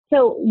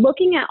So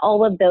looking at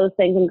all of those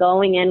things and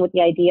going in with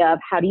the idea of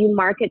how do you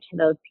market to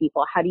those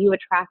people? How do you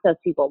attract those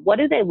people? What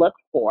do they look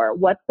for?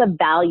 What's the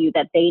value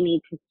that they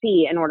need to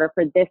see in order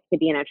for this to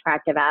be an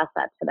attractive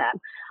asset to them?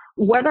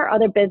 What are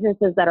other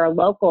businesses that are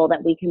local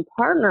that we can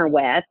partner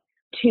with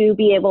to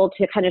be able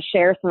to kind of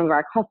share some of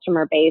our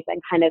customer base and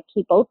kind of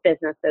keep both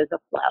businesses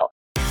afloat?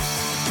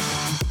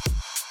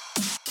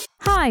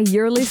 Hi,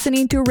 you're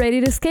listening to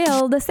Ready to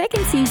Scale, the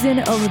second season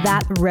of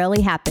That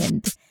Rarely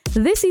Happened.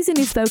 This season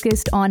is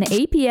focused on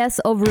APS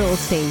of real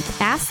estate,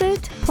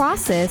 asset,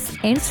 process,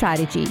 and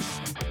strategy.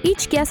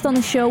 Each guest on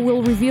the show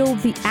will reveal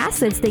the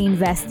assets they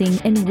invest in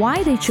and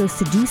why they chose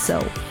to do so.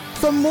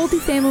 From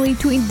multifamily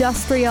to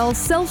industrial,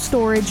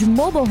 self-storage,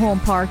 mobile home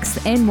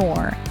parks, and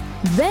more.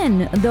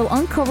 Then, they'll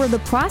uncover the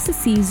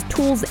processes,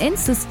 tools, and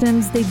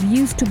systems they've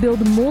used to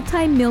build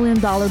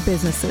multi-million-dollar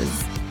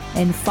businesses.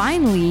 And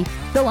finally,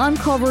 they'll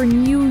uncover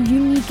new,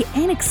 unique,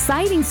 and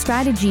exciting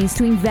strategies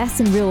to invest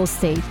in real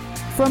estate.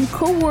 From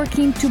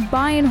co-working to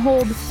buy and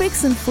hold,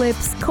 fix and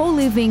flips,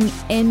 co-living,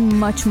 and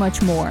much,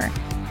 much more.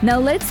 Now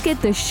let's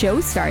get the show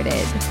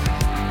started.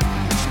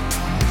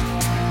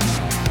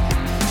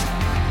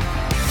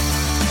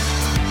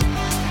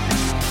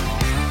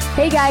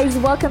 Hey guys,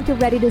 welcome to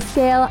Ready to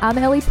Scale. I'm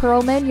Ellie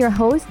Perlman, your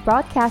host,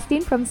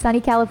 broadcasting from sunny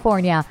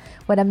California.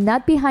 When I'm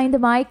not behind the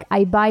mic,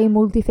 I buy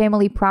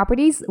multifamily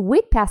properties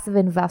with passive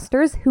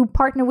investors who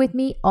partner with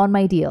me on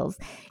my deals.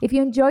 If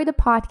you enjoy the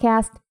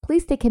podcast,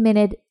 please take a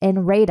minute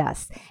and rate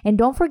us. And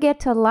don't forget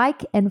to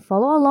like and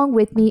follow along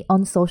with me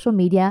on social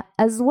media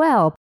as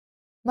well.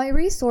 My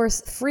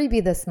resource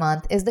freebie this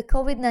month is the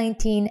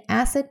COVID-19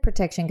 Asset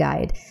Protection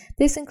Guide.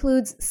 This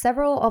includes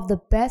several of the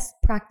best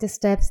practice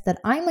steps that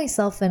I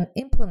myself am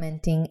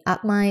implementing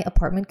at my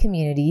apartment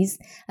communities,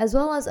 as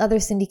well as other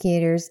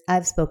syndicators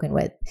I've spoken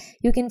with.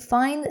 You can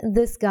find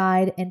this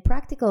guide and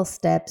practical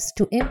steps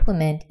to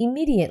implement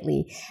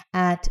immediately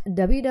at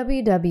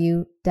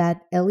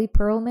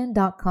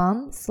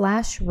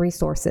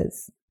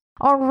www.ellieperlman.com/resources.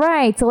 All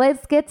right, so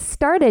let's get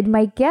started.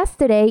 My guest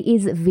today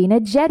is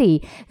Veena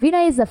Jetty.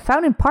 Veena is a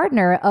founding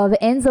partner of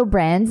Enzo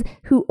Brands,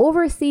 who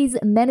oversees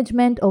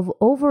management of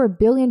over $1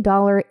 billion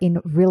in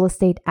real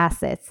estate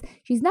assets.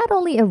 She's not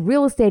only a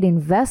real estate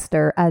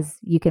investor, as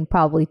you can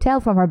probably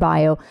tell from her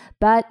bio,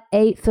 but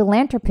a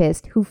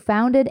philanthropist who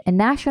founded a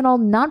national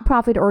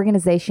nonprofit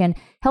organization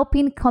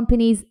helping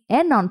companies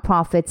and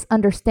nonprofits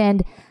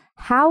understand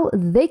how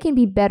they can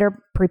be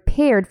better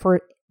prepared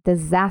for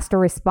disaster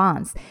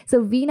response.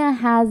 So Veena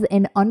has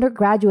an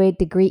undergraduate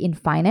degree in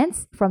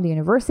finance from the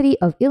University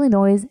of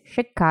Illinois,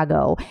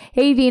 Chicago.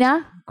 Hey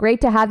Veena,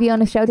 great to have you on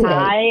the show today.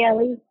 Hi,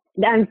 Ellie.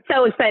 I'm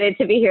so excited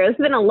to be here. It's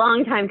been a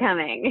long time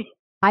coming.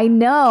 I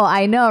know,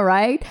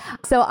 right?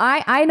 So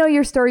I know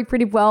your story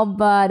pretty well,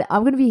 but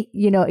I'm going to be,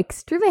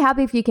 extremely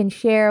happy if you can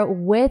share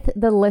with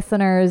the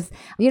listeners,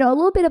 a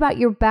little bit about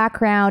your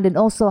background and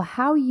also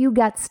how you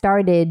got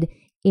started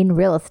in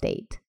real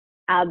estate.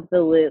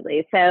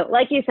 Absolutely. So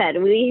like you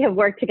said, we have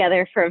worked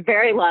together for a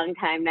very long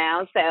time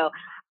now. So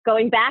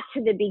going back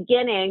to the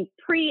beginning,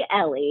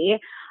 pre-Ellie,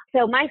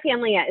 so my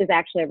family is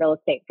actually a real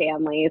estate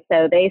family.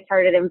 So they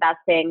started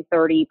investing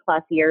 30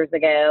 plus years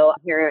ago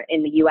here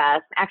in the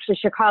US. Actually,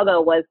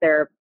 Chicago was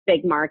their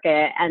big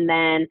market. And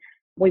then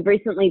we've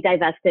recently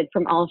divested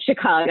from all of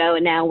Chicago.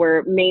 And now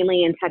we're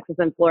mainly in Texas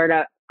and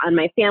Florida on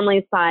my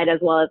family's side, as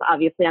well as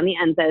obviously on the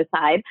Enzo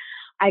side.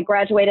 I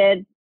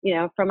graduated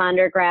from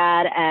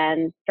undergrad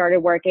and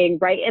started working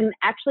right in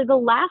actually the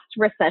last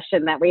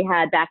recession that we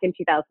had back in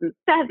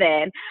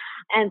 2007.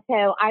 And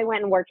so I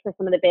went and worked for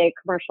some of the big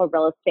commercial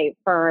real estate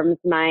firms.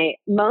 My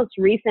most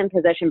recent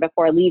position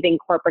before leaving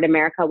corporate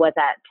America was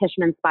at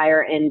Tishman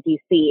Speyer in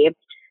DC.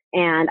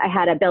 And I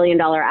had $1 billion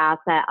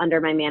asset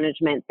under my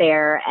management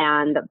there.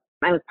 And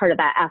I was part of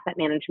that asset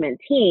management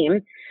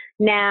team.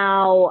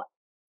 Now,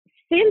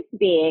 since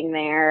being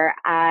there,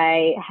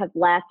 I have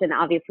left and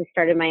obviously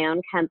started my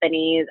own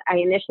companies. I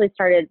initially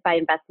started by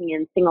investing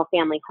in single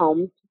family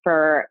homes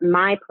for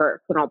my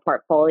personal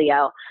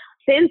portfolio.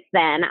 Since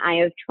then, I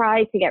have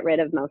tried to get rid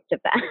of most of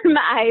them.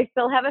 I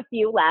still have a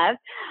few left,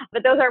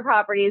 but those are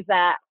properties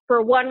that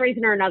for one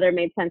reason or another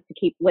made sense to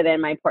keep within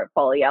my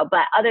portfolio.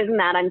 But other than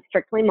that, I'm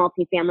strictly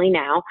multifamily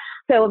now.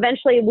 So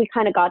eventually we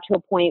kind of got to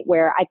a point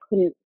where I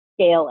couldn't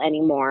scale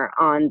anymore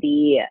on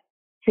the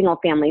single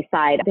family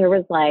side. There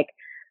was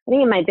I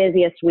think in my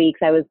busiest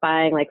weeks, I was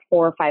buying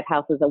 4 or 5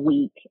 houses a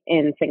week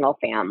in single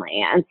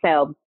family. And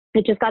so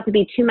it just got to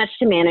be too much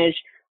to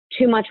manage,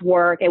 too much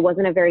work. It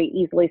wasn't a very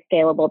easily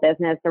scalable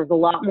business. There was a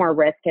lot more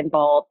risk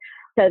involved.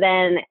 So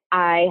then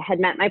I had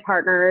met my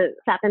partner,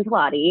 Sathan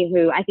Talati,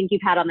 who I think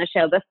you've had on the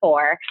show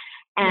before.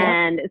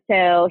 And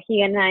so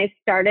he and I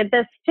started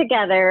this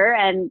together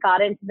and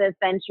got into this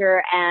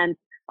venture. And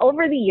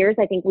over the years,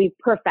 I think we've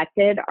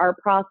perfected our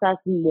process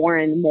more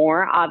and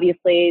more.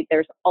 Obviously,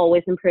 there's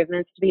always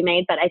improvements to be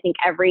made, but I think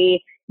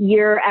every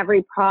year,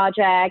 every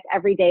project,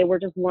 every day, we're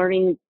just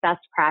learning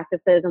best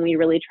practices and we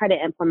really try to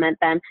implement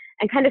them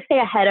and kind of stay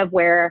ahead of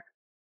where,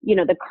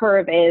 the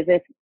curve is,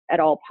 if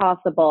at all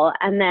possible.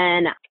 And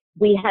then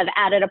We have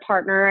added a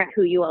partner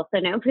who you also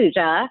know,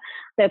 Pooja.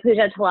 So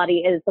Pooja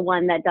Talati is the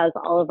one that does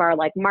all of our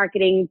like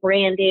marketing,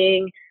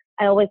 branding.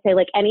 I always say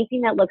like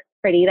anything that looks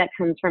pretty that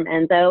comes from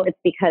Enzo, it's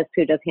because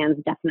Pooja's hands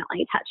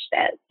definitely touched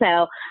it.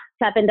 So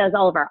Sepin does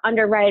all of our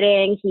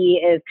underwriting.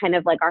 He is kind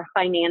of like our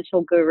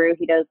financial guru.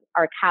 He does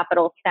our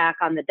capital stack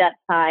on the debt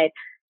side.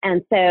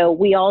 And so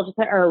we all just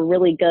are a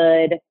really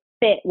good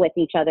fit with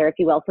each other, if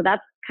you will. So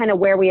that's kind of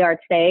where we are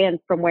today and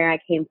from where I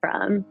came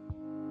from.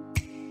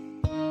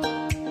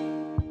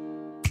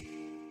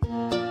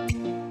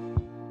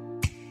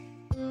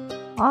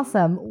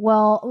 Awesome.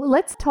 Well,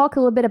 let's talk a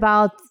little bit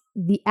about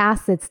the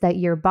assets that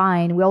you're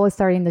buying. We always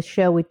start in the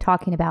show with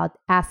talking about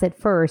asset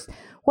first.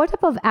 What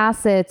type of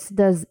assets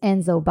does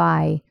Enzo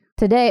buy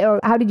today, or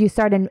how did you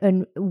start,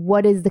 and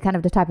what is the kind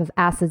of the type of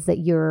assets that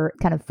you're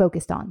kind of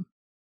focused on?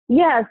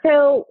 Yeah,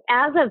 so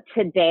as of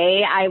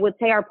today, I would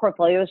say our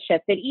portfolio has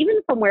shifted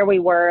even from where we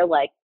were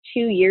like 2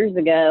 years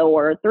ago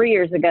or 3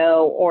 years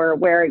ago, or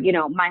where, you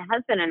know, my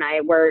husband and I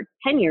were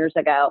 10 years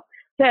ago.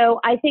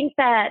 So I think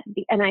that,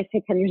 and I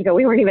say 10 years ago,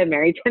 we weren't even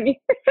married 10 years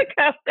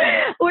ago.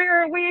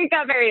 We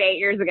got married 8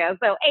 years ago,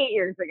 so 8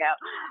 years ago.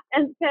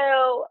 And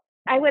so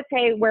I would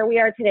say where we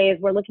are today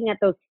is we're looking at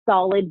those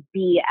solid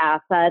B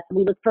assets.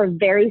 We look for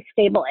very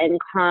stable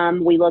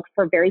income. We look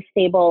for very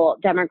stable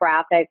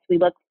demographics. We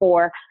look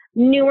for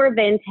newer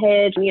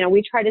vintage. You know,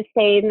 we try to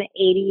stay in the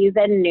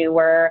 80s and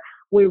newer.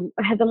 We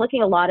have been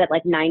looking a lot at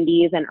like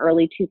 90s and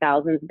early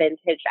 2000s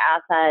vintage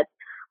assets.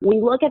 We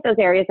look at those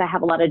areas that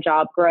have a lot of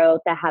job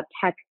growth, that have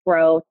tech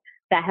growth,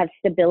 that have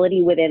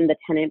stability within the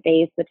tenant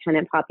base, the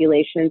tenant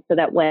population, so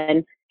that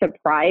when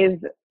surprise,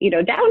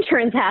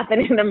 downturns happen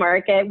in the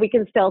market, we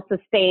can still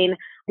sustain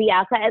the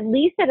asset, at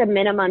least at a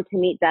minimum, to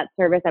meet debt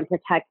service and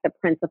protect the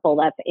principal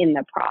that's in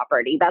the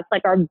property. That's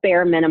like our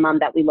bare minimum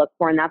that we look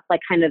for. And that's like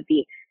kind of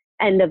the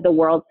end of the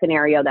world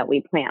scenario that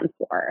we plan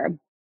for.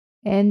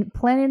 And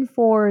planning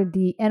for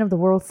the end of the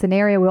world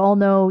scenario, we all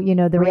know,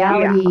 the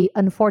reality,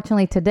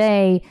 unfortunately,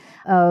 today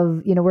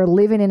of, we're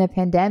living in a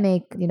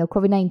pandemic.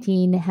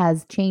 COVID-19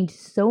 has changed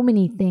so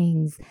many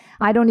things.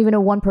 I don't even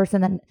know one person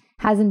that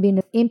hasn't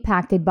been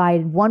impacted by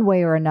it one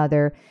way or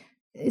another.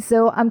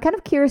 So I'm kind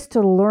of curious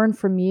to learn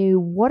from you,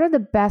 what are the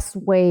best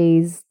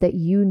ways that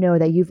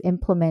that you've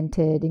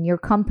implemented in your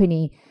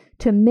company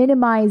to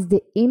minimize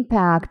the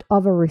impact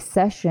of a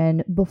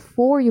recession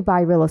before you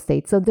buy real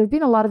estate? So there've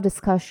been a lot of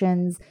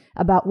discussions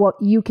about what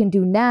you can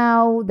do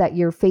now that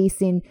you're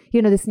facing,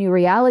 this new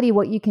reality,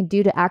 what you can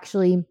do to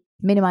actually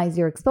minimize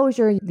your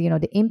exposure,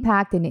 the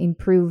impact, and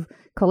improve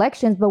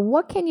collections. But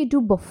what can you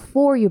do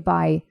before you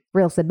buy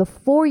real estate,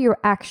 before you're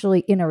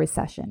actually in a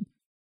recession?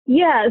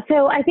 Yeah,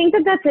 so I think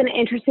that that's an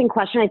interesting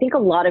question. I think a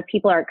lot of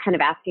people are kind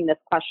of asking this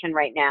question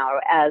right now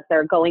as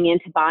they're going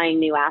into buying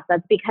new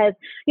assets, because,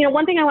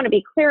 one thing I want to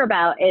be clear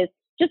about is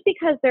just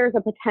because there's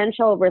a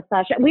potential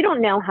recession, we don't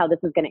know how this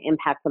is going to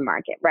impact the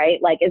market, right?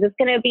 Like, is this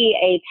going to be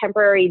a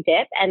temporary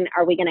dip and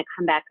are we going to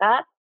come back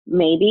up?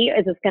 Maybe.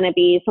 Is this going to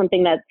be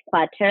something that's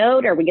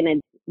plateaued? Are we going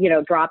to,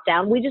 drop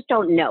down? We just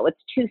don't know. It's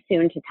too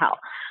soon to tell.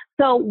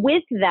 So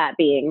with that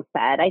being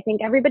said, I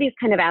think everybody's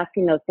kind of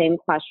asking those same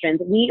questions.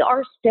 We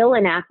are still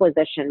in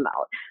acquisition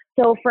mode.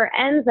 So for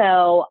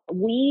Enzo,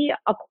 we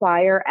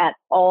acquire at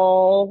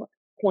all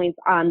points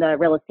on the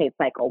real estate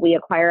cycle. We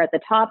acquire at the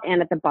top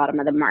and at the bottom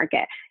of the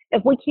market.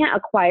 If we can't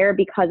acquire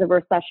because of a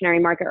recessionary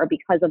market or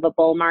because of a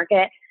bull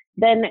market,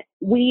 then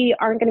we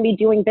aren't going to be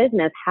doing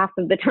business half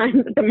of the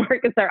time that the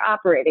markets are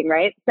operating,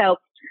 right? So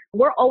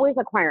we're always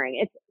acquiring.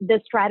 It's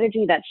the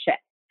strategy that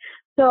shifts.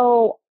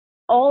 So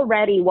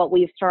already what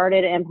we've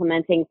started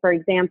implementing, for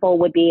example,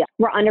 would be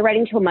we're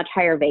underwriting to a much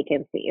higher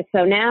vacancy.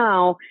 So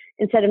now,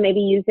 instead of maybe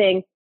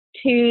using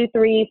 2,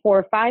 3,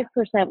 4, 5%,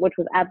 which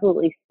was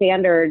absolutely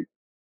standard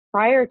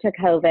prior to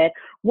COVID,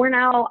 we're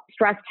now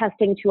stress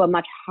testing to a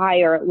much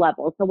higher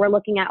level. So we're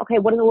looking at, okay,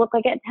 what does it look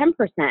like at 10%?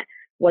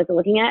 What is it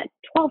looking at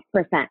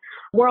 12%?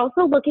 We're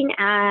also looking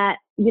at,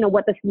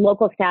 what the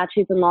local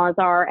statutes and laws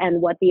are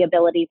and what the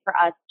ability for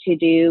us to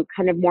do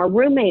kind of more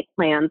roommate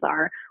plans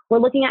are. We're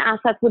looking at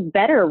assets with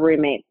better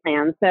roommate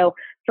plans. So,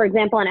 for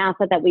example, an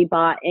asset that we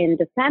bought in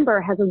December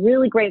has a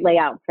really great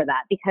layout for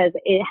that because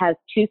it has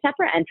 2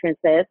 separate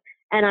entrances,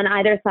 and on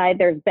either side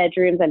there's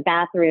bedrooms and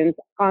bathrooms,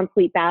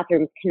 ensuite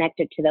bathrooms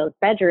connected to those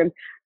bedrooms.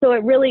 So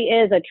it really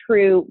is a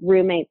true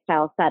roommate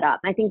style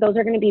setup. I think those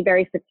are going to be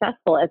very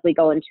successful as we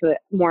go into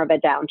more of a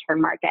downturn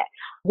market.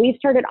 We've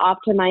started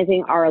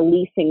optimizing our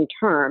leasing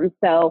terms.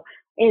 So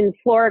in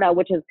Florida,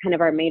 which is kind of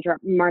our major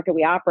market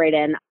we operate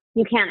in,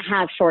 you can't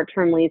have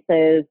short-term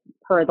leases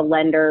per the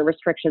lender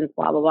restrictions,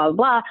 blah, blah, blah,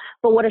 blah.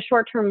 But what a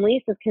short-term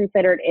lease is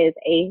considered is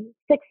a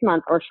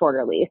 6-month or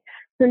shorter lease.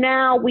 So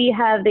now we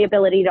have the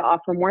ability to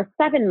offer more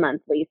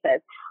 7-month leases.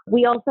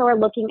 We also are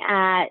looking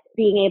at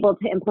being able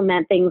to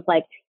implement things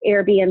like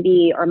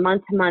Airbnb or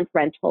month-to-month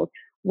rentals.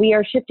 We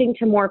are shifting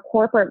to more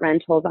corporate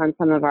rentals on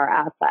some of our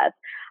assets.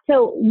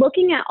 So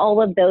looking at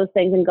all of those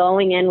things and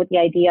going in with the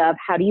idea of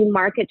how do you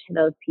market to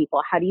those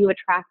people? How do you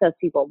attract those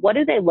people? What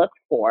do they look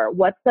for?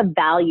 What's the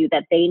value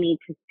that they need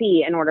to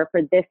see in order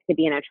for this to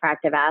be an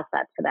attractive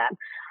asset to them?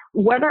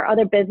 what are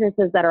other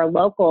businesses that are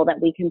local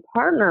that we can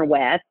partner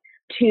with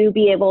to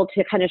be able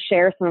to kind of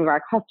share some of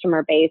our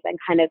customer base and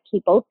kind of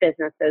keep both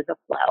businesses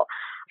afloat.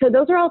 So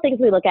those are all things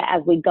we look at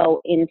as we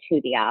go into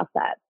the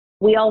asset.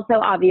 We also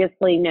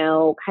obviously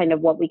know kind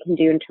of what we can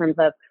do in terms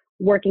of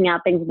working out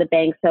things with the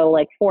bank. So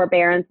like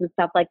forbearance and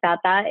stuff like that,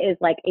 that is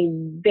like a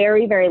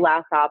very, very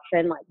last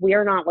option. Like we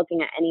are not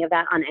looking at any of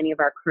that on any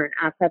of our current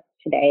assets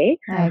today.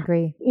 I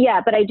agree.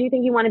 Yeah, but I do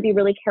think you want to be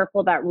really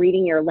careful about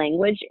reading your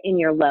language in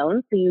your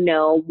loan so you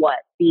know what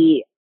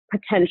the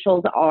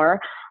potentials are.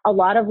 A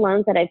lot of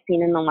loans that I've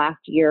seen in the last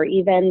year,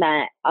 even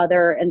that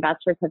other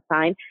investors have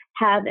signed,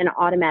 have an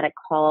automatic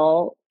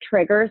call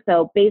trigger.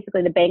 So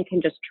basically the bank can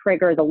just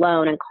trigger the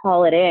loan and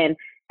call it in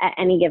at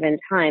any given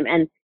time.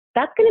 And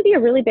that's going to be a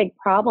really big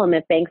problem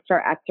if banks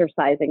start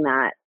exercising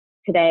that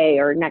today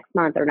or next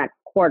month or next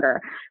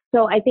quarter.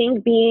 So I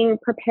think being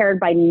prepared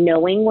by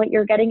knowing what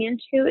you're getting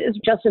into is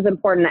just as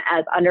important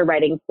as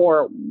underwriting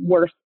for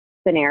worse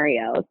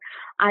scenarios.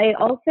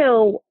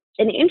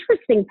 An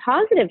interesting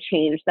positive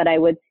change that I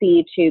would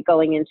see to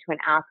going into an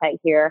asset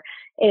here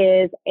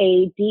is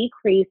a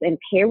decrease in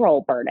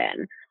payroll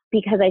burden.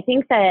 Because I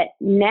think that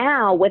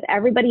now with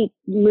everybody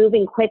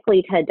moving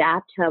quickly to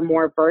adapt to a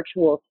more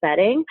virtual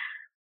setting,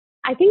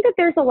 I think that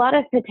there's a lot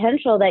of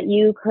potential that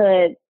you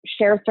could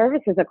share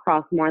services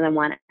across more than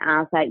one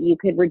asset. You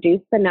could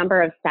reduce the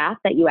number of staff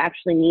that you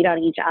actually need on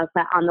each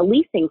asset on the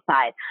leasing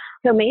side.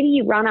 So maybe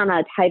you run on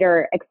a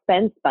tighter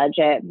expense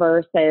budget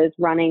versus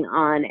running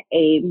on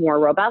a more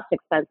robust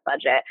expense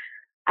budget.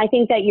 I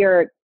think that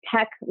your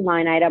tech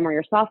line item or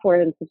your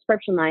software and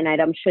subscription line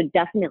item should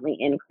definitely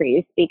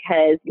increase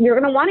because you're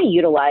going to want to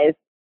utilize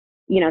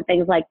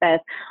things like this.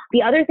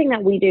 The other thing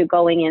that we do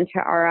going into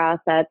our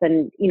assets,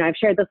 and, I've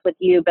shared this with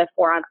you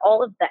before on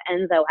all of the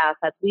Enzo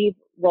assets, we've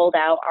rolled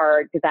out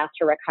our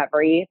disaster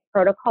recovery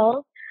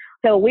protocols.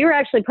 So we were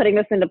actually putting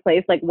this into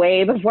place like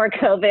way before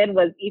COVID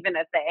was even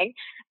a thing.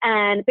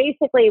 And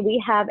basically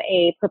we have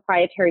a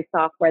proprietary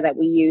software that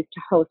we use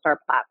to host our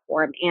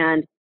platform,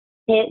 and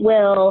it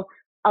will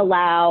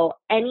allow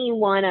any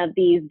one of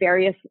these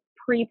various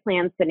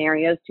pre-planned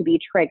scenarios to be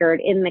triggered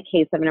in the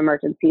case of an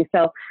emergency.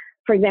 So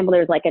for example,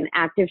 there's like an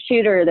active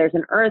shooter, there's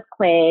an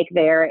earthquake,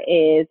 there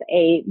is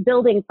a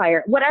building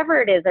fire,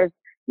 whatever it is, there's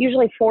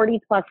usually 40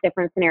 plus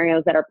different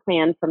scenarios that are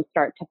planned from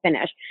start to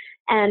finish.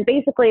 And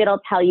basically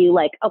it'll tell you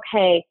like,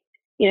 okay,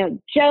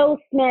 Joe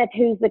Smith,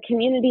 who's the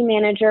community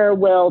manager,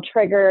 will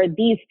trigger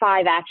these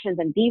 5 actions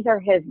and these are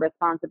his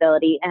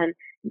responsibility. And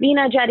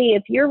Vina Jetty,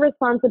 it's your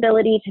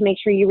responsibility to make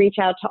sure you reach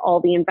out to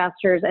all the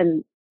investors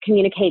and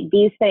communicate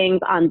these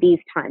things on these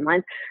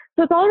timelines.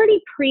 So it's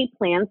already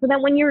pre-planned so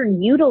that when you're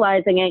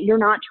utilizing it, you're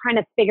not trying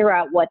to figure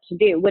out what to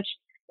do, which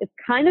is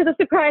kind of the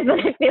surprise that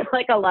I feel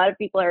like a lot of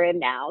people are in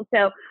now.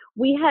 So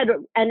we had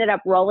ended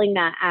up rolling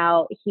that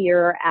out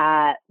here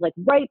at like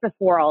right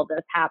before all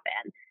this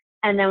happened.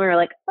 And then we were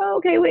like, oh,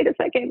 okay, wait a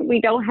second.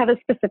 We don't have a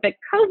specific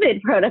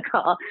COVID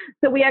protocol.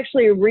 So we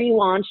actually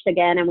relaunched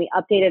again and we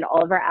updated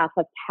all of our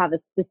assets to have a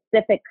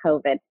specific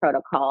COVID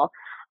protocol.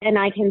 And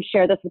I can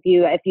share this with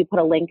you if you put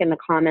a link in the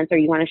comments or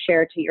you want to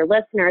share it to your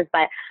listeners.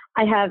 But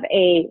I have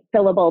a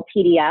fillable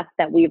PDF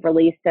that we've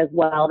released as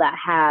well that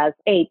has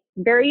a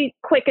very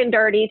quick and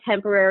dirty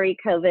temporary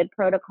COVID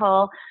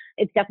protocol.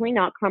 It's definitely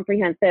not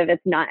comprehensive.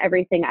 It's not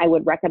everything I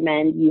would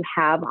recommend you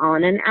have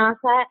on an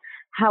asset.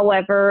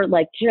 However,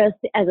 like just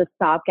as a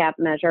stopgap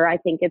measure, I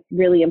think it's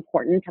really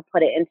important to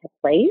put it into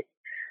place.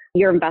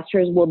 Your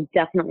investors will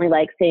definitely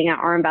like seeing it.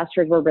 Our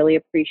investors were really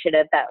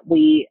appreciative that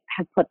we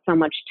have put so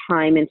much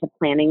time into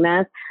planning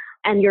this.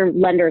 And your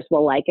lenders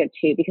will like it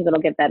too, because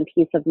it'll give them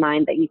peace of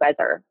mind that you guys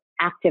are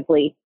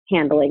actively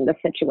handling the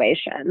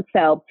situation.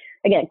 So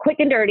again, quick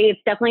and dirty.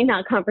 It's definitely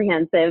not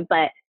comprehensive,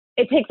 but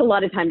it takes a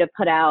lot of time to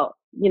put out,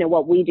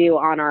 what we do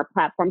on our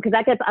platform, because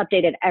that gets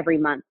updated every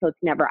month. So it's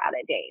never out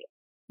of date.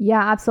 Yeah,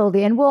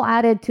 absolutely. And we'll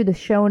add it to the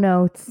show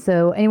notes.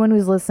 So anyone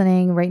who's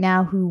listening right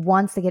now who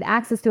wants to get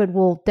access to it,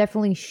 we'll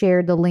definitely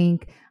share the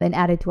link and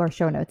add it to our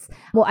show notes.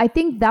 Well, I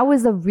think that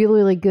was a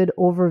really, really good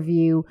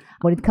overview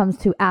when it comes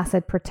to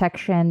asset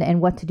protection and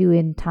what to do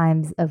in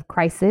times of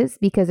crisis,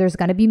 because there's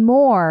going to be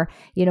more,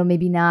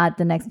 maybe not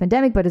the next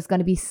pandemic, but it's going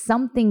to be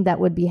something that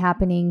would be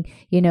happening,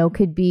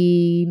 could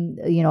be,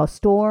 a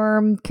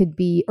storm, could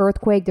be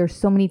earthquake. There's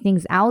so many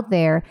things out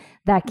there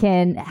that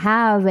can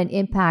have an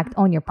impact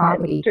on your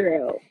property. That's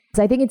true.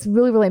 So I think it's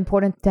really, really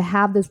important to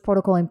have this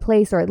protocol in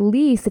place, or at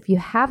least if you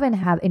haven't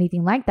had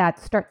anything like that,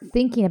 start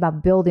thinking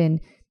about building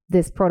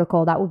this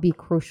protocol. That would be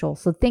crucial.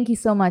 So thank you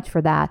so much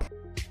for that.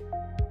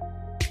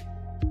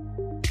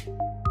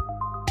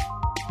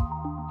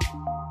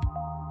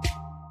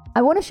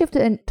 I want to shift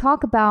and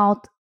talk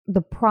about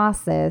the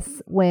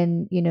process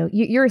when,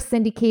 you're a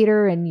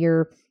syndicator and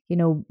you're,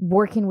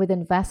 working with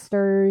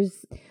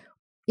investors.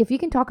 If you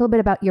can talk a little bit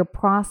about your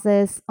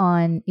process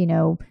on,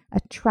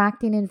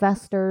 attracting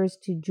investors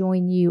to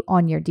join you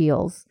on your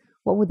deals,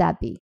 what would that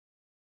be?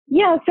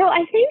 Yeah, so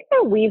I think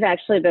that we've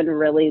actually been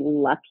really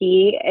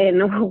lucky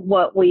in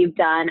what we've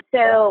done.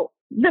 So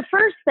the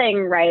first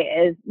thing, right,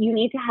 is you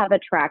need to have a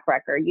track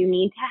record. You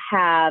need to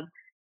have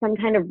some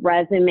kind of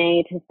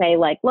resume to say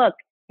like, look,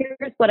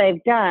 here's what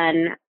I've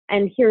done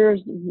and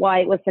here's why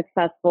it was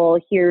successful.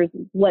 Here's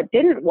what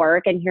didn't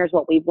work and here's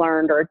what we've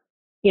learned or,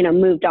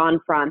 moved on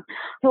from.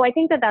 So I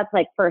think that that's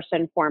like first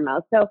and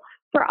foremost. So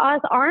for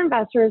us, our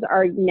investors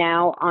are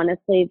now,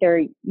 honestly,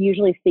 they're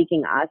usually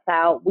seeking us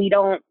out. We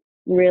don't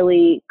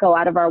really go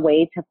out of our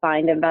way to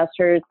find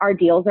investors. Our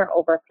deals are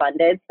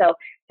overfunded. So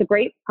it's a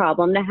great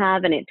problem to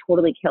have, and it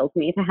totally kills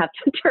me to have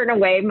to turn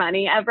away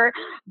money ever.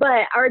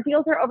 But our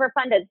deals are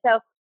overfunded. So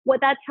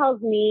what that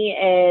tells me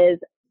is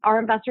our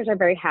investors are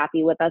very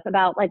happy with us.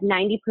 About like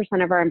 90%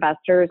 of our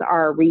investors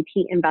are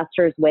repeat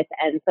investors with,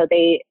 and so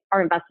they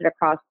are invested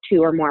across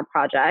 2 or more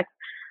projects.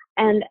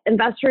 And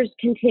investors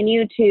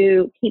continue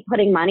to keep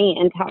putting money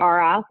into our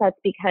assets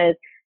because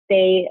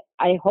I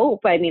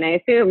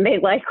assume they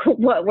like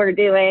what we're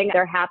doing.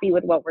 They're happy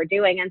with what we're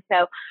doing. And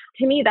so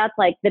to me, that's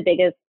like the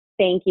biggest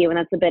thank you. And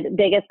that's the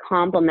biggest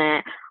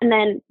compliment. And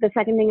then the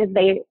second thing is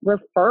they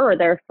refer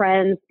their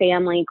friends,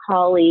 family,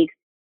 colleagues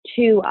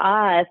to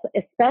us,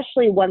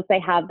 especially once they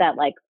have that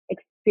like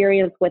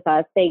experience with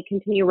us. They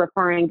continue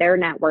referring their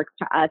networks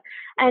to us,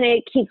 and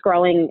it keeps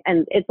growing,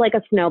 and it's like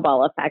a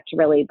snowball effect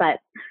really. But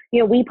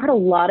we put a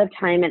lot of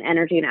time and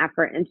energy and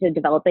effort into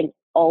developing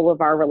all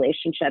of our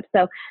relationships.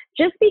 So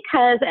just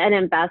because an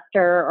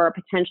investor or a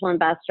potential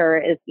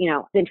investor is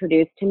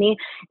introduced to me,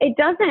 it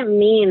doesn't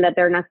mean that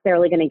they're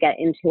necessarily going to get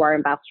into our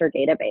investor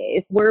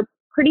database. We're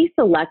pretty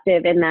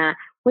selective in that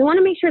we want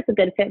to make sure it's a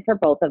good fit for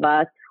both of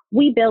us.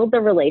 We build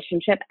the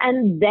relationship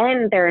and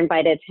then they're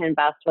invited to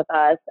invest with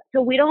us.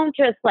 So we don't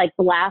just like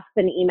blast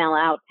an email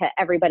out to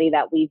everybody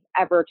that we've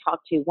ever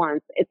talked to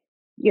once. It's,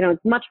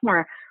 it's much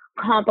more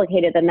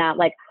complicated than that.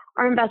 Like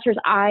our investors,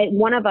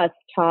 one of us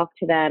talk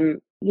to them,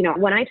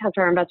 when I talk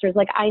to our investors,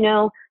 like I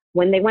know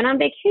when they went on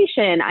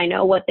vacation, I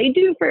know what they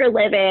do for a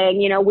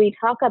living. We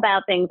talk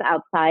about things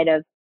outside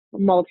of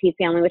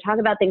multifamily. We talk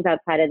about things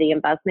outside of the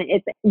investment.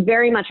 It's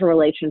very much a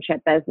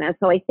relationship business.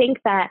 So I think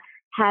that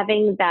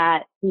having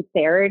that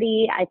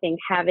sincerity, I think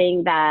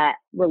having that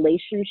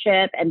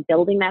relationship and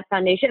building that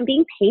foundation and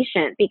being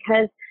patient,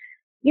 because,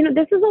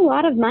 this is a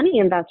lot of money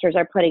investors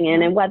are putting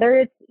in, and whether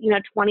it's,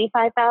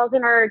 $25,000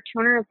 or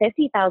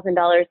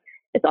 $250,000,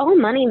 it's all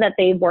money that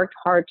they've worked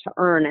hard to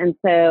earn. And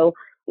so,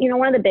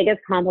 one of the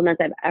biggest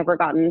compliments I've ever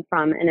gotten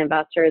from an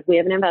investor is we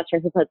have an investor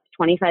who puts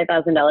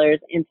 $25,000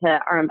 into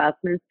our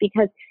investments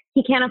because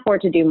he can't afford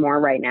to do more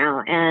right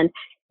now. And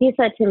he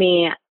said to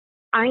me,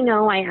 I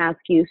know I ask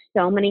you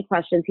so many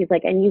questions. He's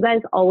like, and you guys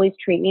always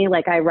treat me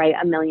like I write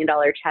 $1 million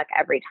check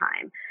every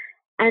time.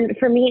 And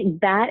for me,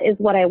 that is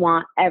what I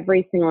want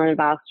every single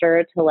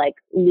investor to like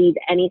leave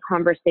any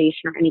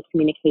conversation or any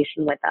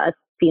communication with us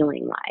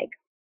feeling like.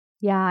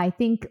 Yeah, I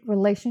think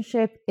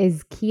relationship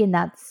is key. And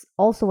that's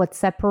also what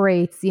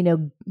separates,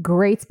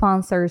 great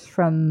sponsors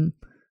from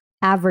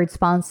average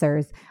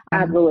sponsors.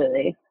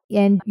 Absolutely.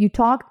 And you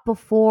talked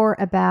before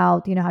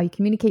about, how you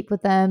communicate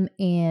with them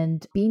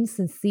and being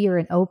sincere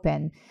and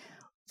open.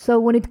 So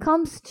when it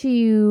comes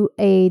to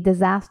a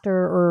disaster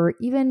or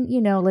even,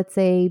 let's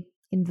say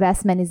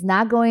investment is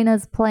not going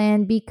as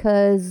planned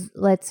because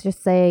let's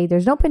just say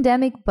there's no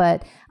pandemic,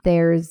 but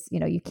there's,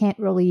 you can't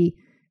really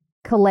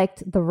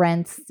collect the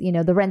rents,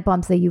 the rent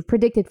bumps that you've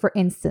predicted, for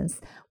instance.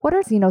 What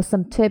are,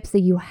 some tips that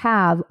you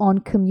have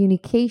on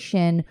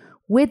communication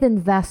with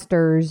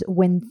investors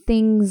when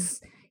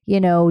things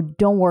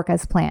don't work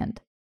as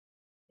planned?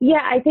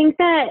 Yeah, I think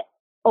that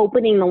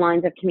opening the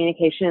lines of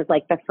communication is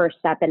like the first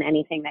step in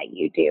anything that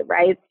you do,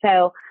 right?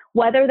 So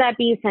whether that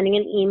be sending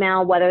an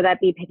email, whether that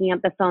be picking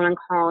up the phone and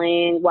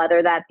calling,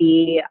 whether that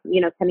be,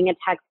 sending a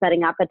text,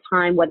 setting up a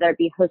time, whether it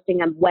be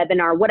hosting a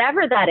webinar,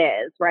 whatever that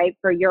is, right?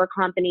 For your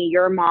company,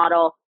 your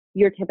model,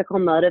 your typical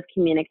mode of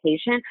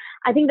communication,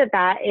 I think that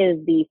that is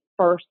the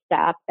first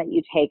step that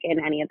you take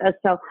in any of this.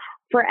 So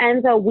for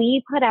Enzo,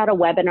 we put out a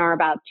webinar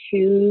about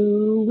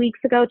 2.5 weeks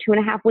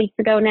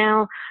ago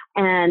now.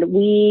 And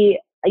we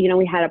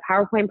had a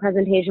PowerPoint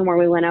presentation where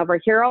we went over,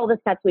 here are all the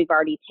steps we've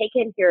already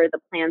taken. Here are the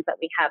plans that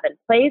we have in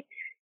place.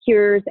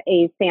 Here's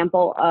a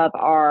sample of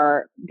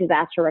our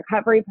disaster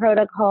recovery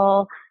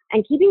protocol,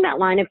 and keeping that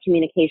line of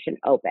communication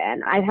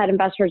open. I've had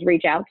investors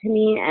reach out to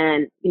me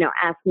and,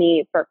 ask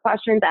me for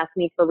questions, ask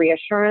me for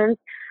reassurance.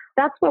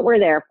 That's what we're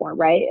there for,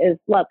 right? Is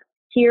look,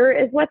 here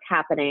is what's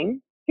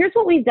happening. Here's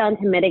what we've done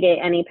to mitigate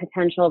any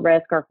potential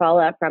risk or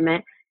fallout from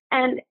it.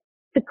 And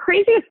the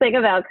craziest thing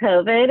about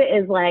COVID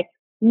is like,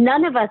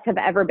 none of us have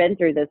ever been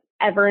through this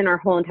ever in our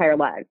whole entire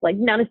lives. Like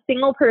not a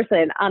single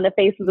person on the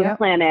face of the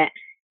planet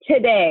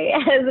today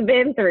has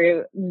been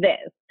through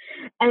this.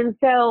 And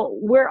so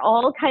we're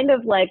all kind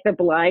of like the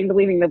blind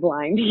leading the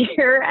blind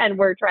here. And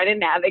we're trying to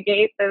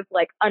navigate this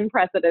like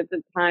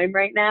unprecedented time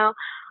right now.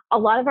 A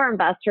lot of our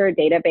investor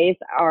database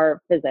are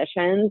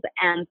physicians.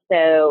 And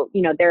so,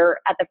 they're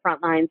at the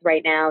front lines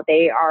right now.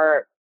 They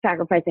are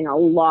sacrificing a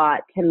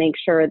lot to make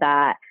sure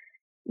that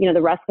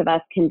the rest of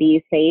us can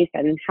be safe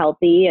and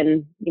healthy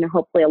and,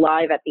 hopefully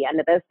alive at the end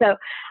of this. So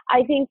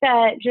I think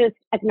that just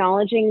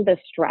acknowledging the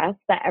stress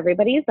that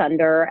everybody's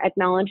under,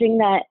 acknowledging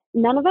that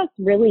none of us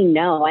really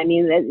know. I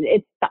mean,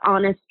 it's the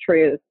honest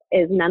truth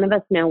is none of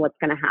us know what's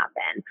going to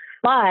happen,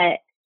 but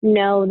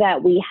know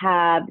that we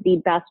have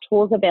the best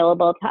tools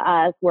available to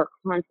us. We're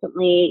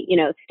constantly,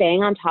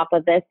 staying on top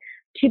of this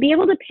to be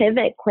able to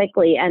pivot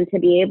quickly and to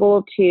be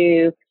able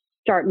to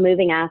start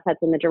moving assets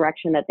in the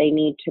direction that they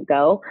need to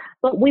go.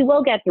 But we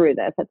will get through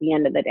this at the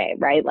end of the day,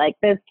 right? Like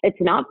this, it's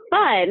not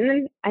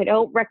fun. I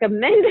don't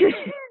recommend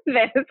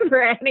this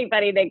for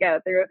anybody to go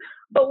through,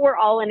 but we're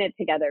all in it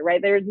together,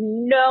 right? There's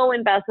no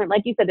investment.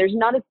 Like you said, there's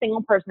not a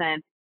single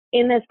person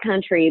in this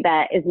country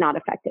that is not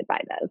affected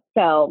by this.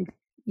 So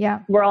yeah,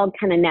 we're all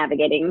kind of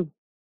navigating.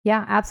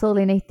 Yeah,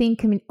 absolutely. And I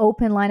think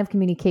open line of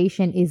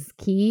communication is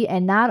key.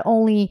 And not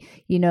only,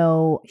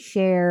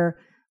 share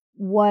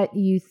what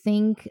you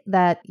think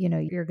that,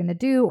 you're going to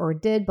do or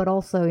did, but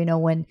also,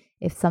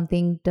 if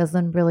something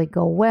doesn't really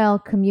go well,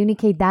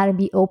 communicate that and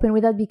be open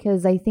with that,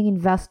 because I think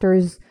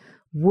investors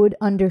would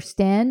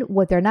understand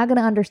what they're not going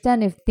to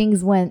understand if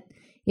things went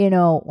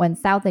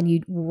south and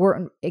you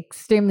weren't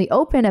extremely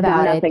open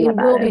about it. It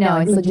will be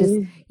known. So just,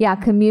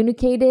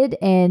 communicate it.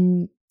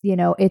 And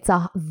it's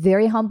a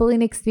very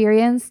humbling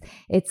experience.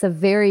 It's a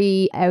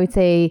very, I would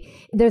say,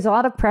 there's a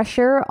lot of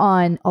pressure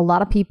on a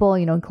lot of people,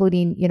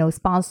 including,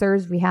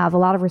 sponsors. We have a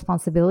lot of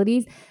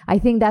responsibilities. I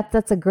think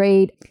that's a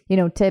great,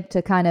 tip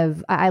to kind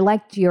of, I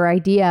liked your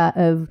idea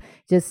of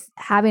just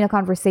having a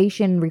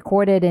conversation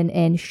recorded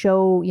and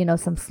show,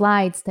 some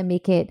slides to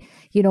make it,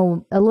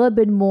 a little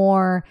bit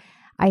more,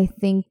 I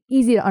think,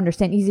 easy to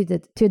understand, easy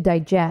to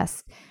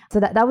digest. So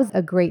that was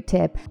a great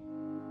tip.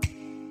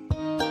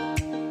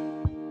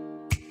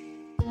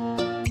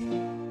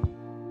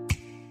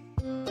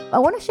 I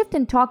want to shift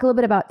and talk a little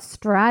bit about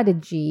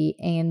strategy.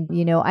 And,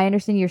 I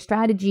understand your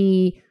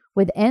strategy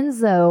with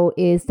Enzo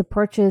is to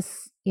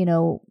purchase,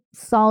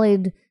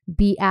 solid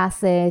B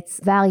assets,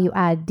 value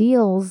add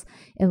deals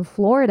in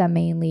Florida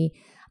mainly.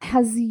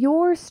 Has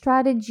your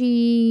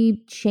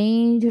strategy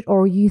changed,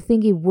 or you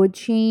think it would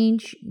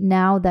change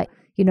now that,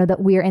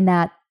 that we're in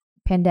that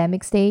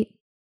pandemic state?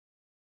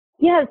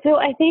 Yeah, so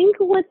I think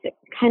what's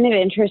kind of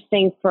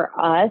interesting for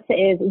us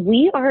is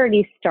we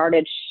already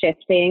started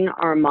shifting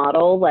our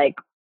model like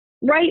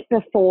right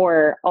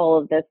before all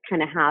of this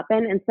kind of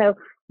happened. And so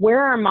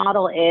where our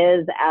model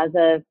is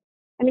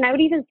I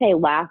would even say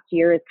last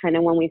year is kind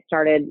of when we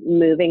started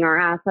moving our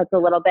assets a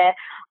little bit,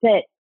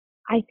 but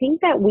I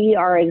think that we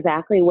are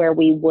exactly where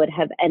we would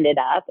have ended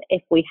up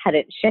if we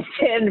hadn't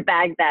shifted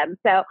back then.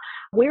 So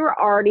we were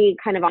already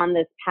kind of on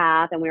this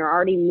path and we were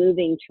already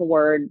moving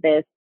toward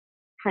this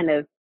kind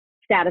of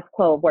status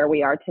quo of where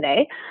we are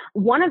today.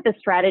 One of the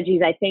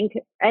strategies I think,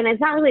 and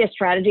it's not really a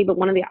strategy, but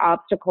one of the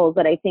obstacles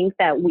that I think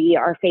that we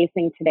are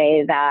facing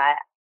today that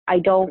I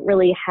don't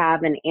really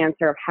have an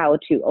answer of how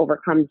to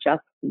overcome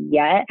just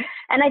yet,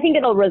 and I think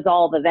it'll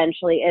resolve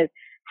eventually, is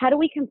how do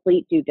we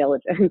complete due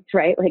diligence,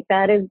 right? Like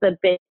that is the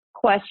big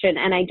question.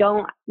 And I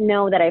don't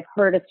know that I've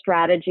heard a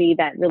strategy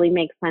that really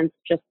makes sense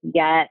just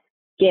yet,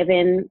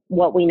 given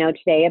what we know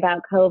today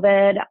about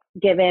COVID,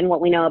 given what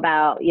we know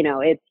about,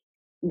 it's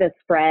the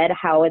spread,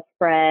 how it's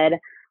spread.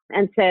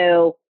 And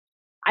so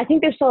I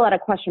think there's still a lot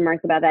of question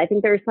marks about that. I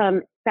think there's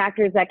some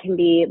factors that can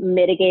be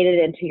mitigated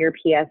into your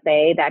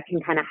PSA that can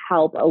kind of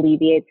help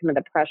alleviate some of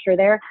the pressure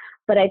there.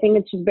 But I think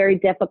it's just very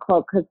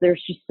difficult because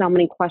there's just so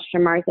many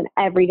question marks, and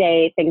every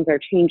day things are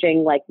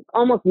changing, like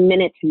almost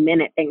minute to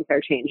minute things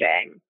are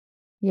changing.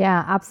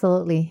 Yeah,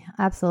 absolutely.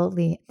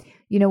 Absolutely.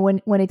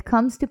 When it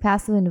comes to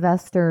passive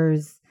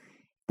investors,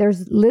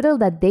 there's little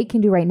that they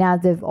can do right now.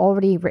 They've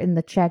already written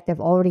the check. They've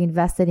already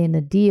invested in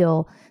the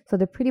deal. So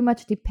they're pretty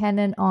much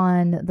dependent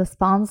on the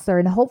sponsor.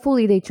 And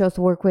hopefully they chose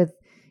to work with,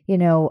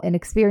 an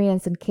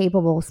experienced and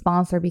capable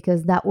sponsor,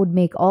 because that would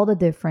make all the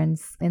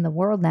difference in the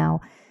world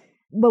now.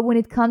 But when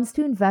it comes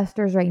to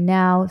investors right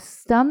now,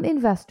 some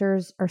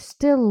investors are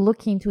still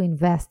looking to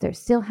invest. They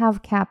still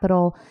have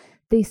capital.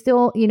 They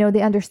still,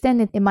 they understand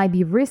that it might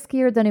be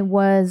riskier than it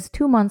was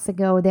 2 months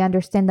ago. They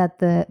understand that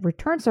the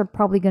returns are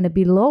probably going to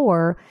be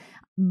lower.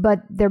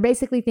 But they're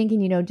basically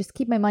thinking, just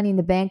keep my money in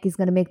the bank is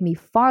going to make me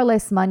far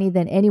less money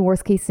than any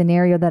worst case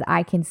scenario that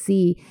I can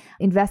see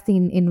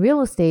investing in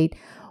real estate.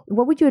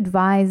 What would you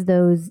advise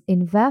those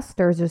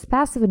investors, those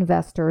passive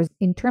investors,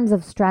 in terms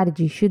of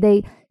strategy? Should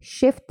they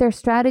shift their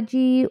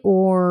strategy,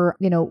 or,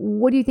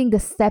 what do you think the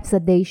steps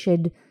that they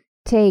should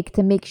take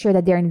to make sure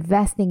that they're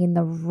investing in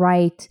the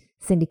right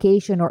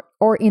syndication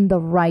or in the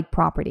right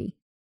property?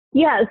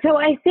 Yeah, so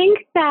I think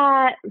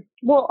that,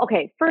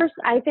 first,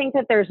 I think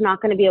that there's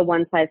not going to be a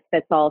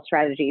one-size-fits-all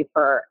strategy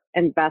for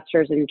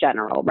investors in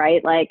general,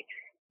 right? Like,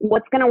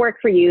 what's going to work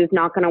for you is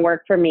not going to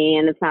work for me,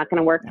 and it's not going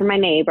to work for my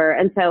neighbor.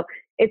 And so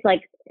it's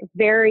like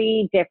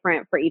very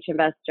different for each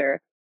investor.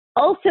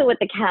 Also with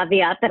the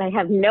caveat that I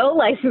have no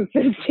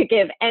licenses to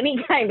give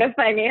any kind of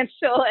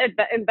financial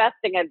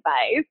investing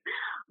advice,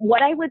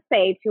 what I would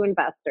say to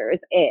investors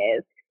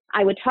is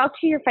I would talk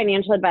to your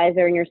financial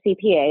advisor and your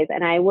CPAs,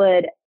 and I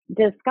would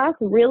discuss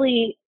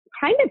really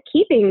kind of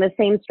keeping the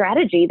same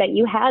strategy that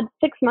you had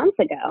 6 months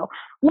ago.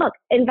 Look,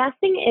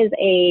 investing is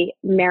a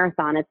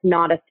marathon. It's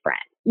not a sprint.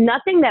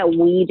 Nothing that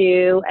we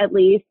do, at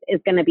least,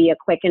 is going to be a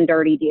quick and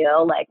dirty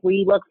deal. Like,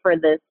 we look for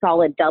the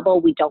solid double.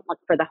 We don't look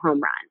for the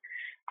home run.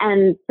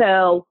 And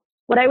so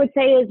what I would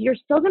say is you're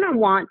still going to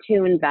want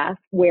to invest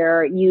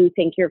where you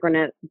think you're going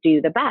to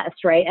do the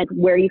best, right? And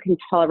where you can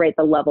tolerate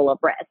the level of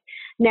risk.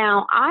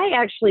 Now, I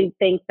actually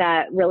think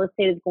that real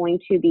estate is going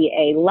to be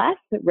a less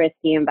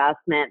risky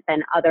investment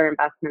than other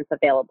investments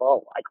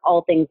available, like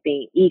all things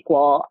being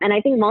equal. And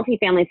I think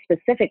multifamily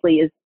specifically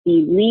is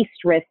the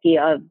least risky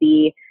of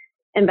the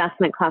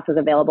investment classes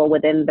available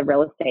within the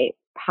real estate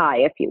pie,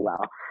 if you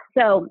will.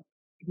 So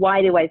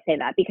why do I say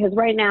that? Because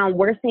right now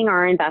we're seeing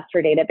our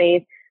investor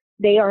database,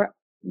 they are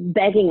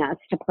begging us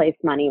to place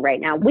money right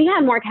now. We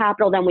had more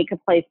capital than we could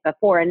place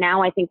before. And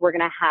now I think we're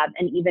going to have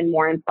an even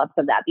more influx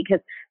of that because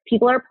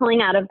people are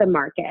pulling out of the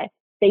market.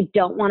 They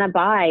don't want to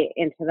buy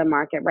into the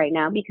market right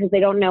now because they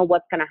don't know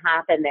what's going to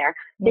happen there.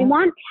 Yeah. They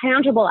want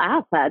tangible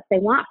assets. They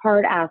want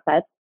hard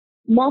assets.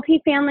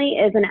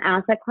 Multifamily is an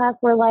asset class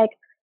where, like,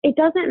 it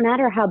doesn't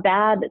matter how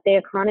bad the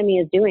economy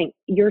is doing.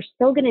 You're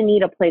still going to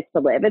need a place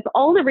to live. It's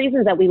all the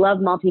reasons that we love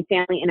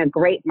multifamily in a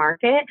great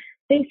market.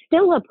 They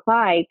still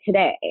apply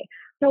today.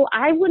 So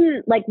I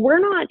wouldn't, like, we're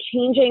not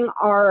changing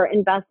our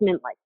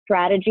investment like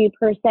strategy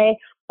per se.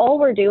 All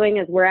we're doing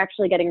is we're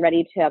actually getting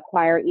ready to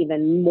acquire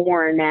even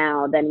more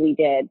now than we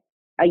did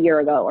a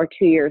year ago or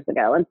 2 years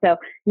ago. And so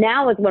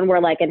now is when we're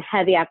like in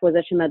heavy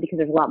acquisition mode because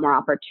there's a lot more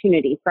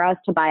opportunity for us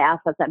to buy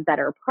assets at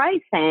better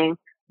pricing.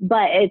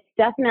 But it's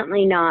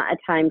definitely not a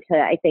time to,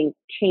 I think,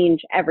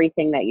 change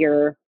everything that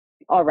you're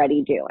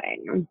already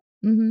doing.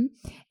 Mm-hmm.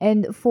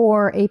 And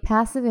for a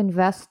passive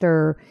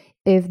investor,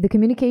 if the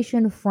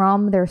communication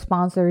from their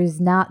sponsor is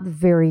not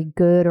very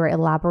good or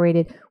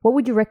elaborated, what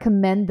would you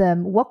recommend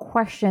them? What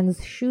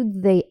questions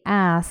should they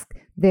ask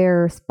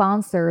their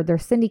sponsor, their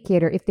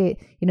syndicator, if they,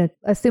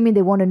 assuming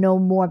they want to know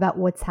more about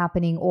what's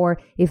happening, or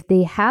if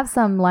they have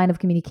some line of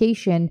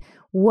communication,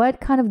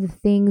 what kind of the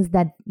things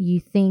that you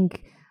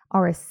think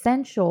are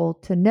essential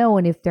to know?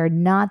 And if they're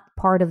not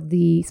part of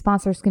the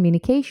sponsor's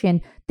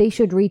communication, they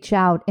should reach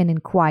out and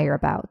inquire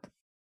about.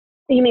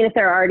 You mean if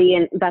they're already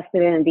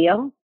invested in a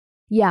deal?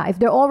 Yeah, if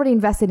they're already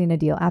invested in a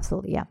deal,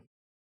 absolutely, yeah.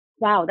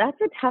 Wow, that's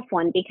a tough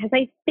one because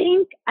I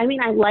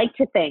like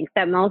to think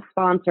that most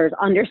sponsors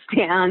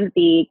understand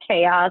the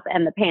chaos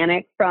and the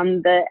panic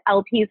from the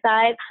LP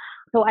side.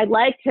 So I'd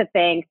like to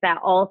think that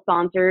all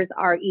sponsors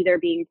are either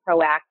being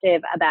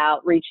proactive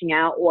about reaching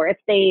out, or if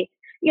they,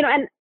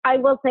 and I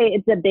will say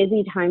it's a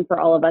busy time for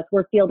all of us.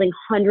 We're fielding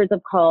hundreds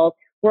of calls.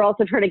 We're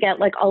also trying to get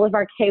like all of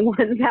our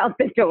K1s out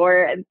the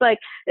door. It's like,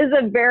 it's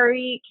a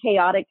very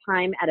chaotic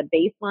time at a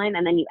baseline.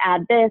 And then you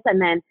add this,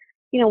 and then,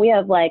 we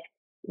have like,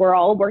 we're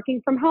all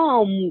working from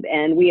home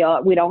and we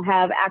don't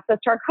have access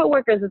to our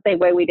coworkers the same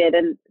way we did.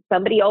 And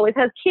somebody always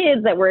has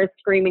kids that we're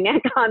screaming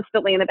at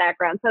constantly in the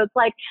background. So it's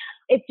like,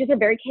 it's just a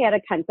very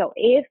chaotic time. So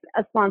if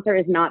a sponsor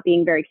is not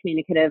being very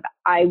communicative,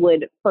 I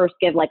would first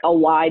give like a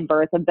wide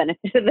berth of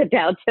benefit of the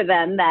doubt to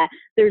them that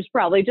there's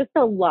probably just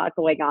a lot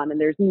going on and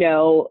there's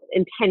no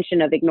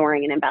intention of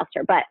ignoring an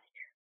investor. But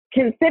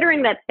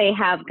considering that they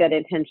have good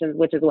intentions,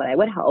 which is what I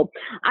would hope,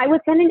 I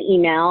would send an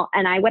email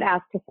and I would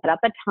ask to set up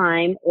a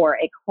time or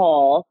a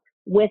call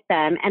with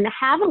them and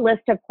have a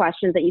list of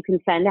questions that you can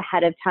send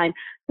ahead of time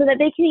so that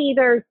they can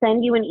either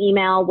send you an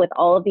email with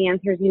all of the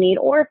answers you need,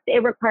 or if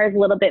it requires a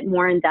little bit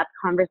more in-depth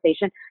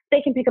conversation,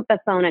 they can pick up the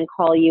phone and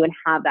call you and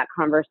have that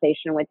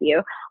conversation with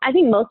you. I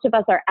think most of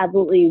us are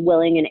absolutely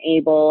willing and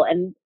able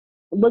and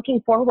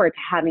looking forward to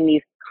having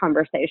these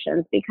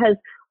conversations because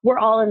we're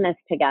all in this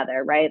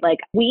together, right? Like,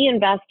 we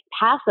invest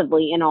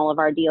passively in all of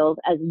our deals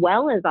as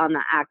well as on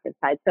the active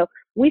side. So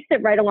we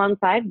sit right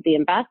alongside the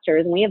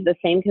investors and we have the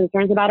same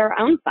concerns about our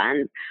own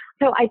funds.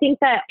 So I think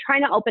that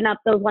trying to open up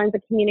those lines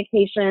of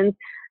communications,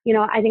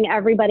 I think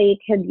everybody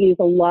could use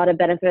a lot of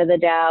benefit of the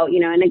doubt,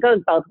 and it goes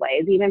both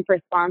ways. Even for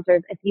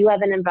sponsors, if you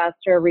have an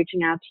investor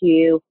reaching out to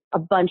you a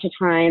bunch of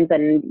times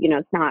and,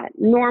 it's not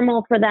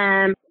normal for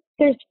them,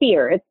 there's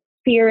fear.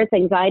 It's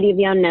anxiety of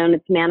the unknown.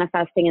 It's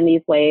manifesting in these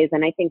ways.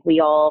 And I think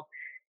we all,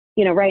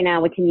 right now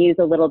we can use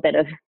a little bit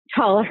of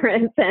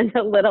tolerance and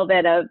a little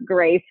bit of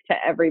grace to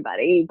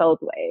everybody, both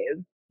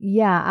ways.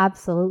 Yeah,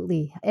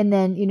 absolutely. And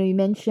then, you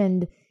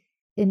mentioned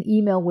an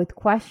email with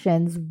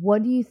questions.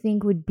 What do you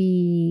think would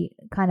be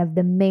kind of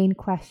the main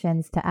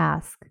questions to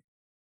ask?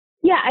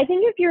 Yeah, I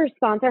think if your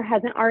sponsor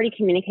hasn't already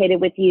communicated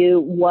with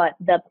you what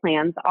the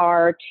plans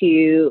are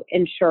to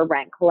ensure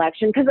rent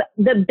collection, because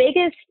the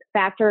biggest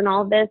factor in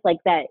all of this, like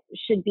that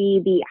should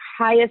be the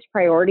highest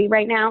priority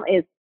right now,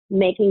 is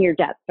making your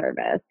debt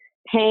service,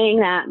 paying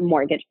that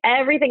mortgage.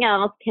 Everything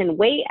else can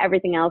wait.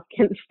 Everything else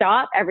can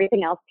stop.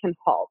 Everything else can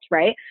halt,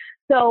 right?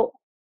 So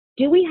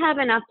do we have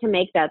enough to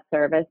make that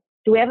service?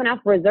 Do we have enough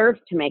reserves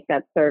to make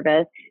that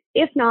service?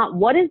 If not,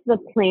 what is the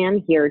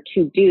plan here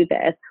to do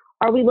this?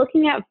 Are we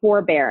looking at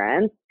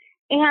forbearance?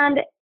 And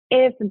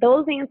if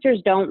those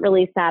answers don't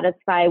really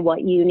satisfy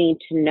what you need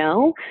to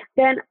know,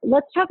 then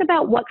let's talk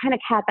about what kind of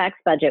CapEx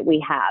budget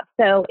we have.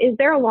 So is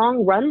there a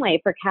long runway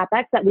for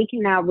CapEx that we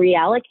can now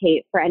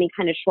reallocate for any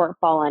kind of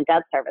shortfall on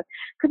debt service?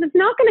 Because it's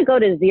not going to go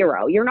to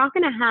zero. You're not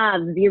going to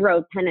have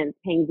zero tenants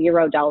paying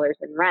 $0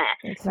 in rent.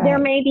 Right. There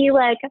may be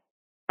like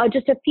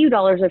just a few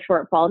dollars of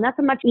shortfall, and that's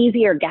a much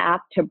easier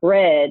gap to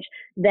bridge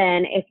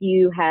than if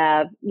you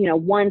have,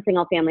 one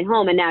single family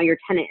home and now your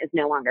tenant is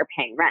no longer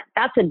paying rent.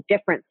 That's a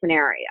different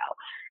scenario.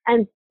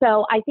 And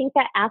so I think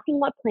that asking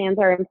what plans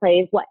are in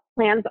place, what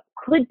plans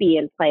could be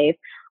in place.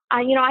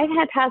 I've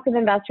had passive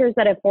investors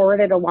that have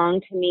forwarded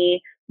along to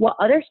me what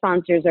other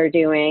sponsors are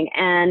doing.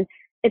 And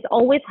it's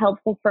always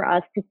helpful for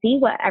us to see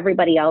what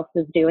everybody else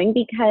is doing,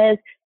 because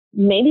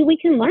maybe we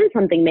can learn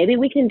something. Maybe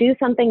we can do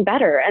something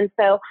better. And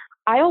so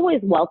I always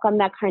welcome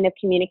that kind of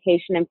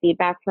communication and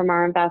feedback from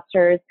our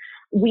investors.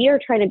 We are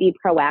trying to be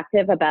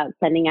proactive about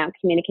sending out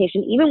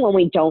communication. Even when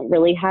we don't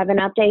really have an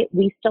update,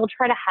 we still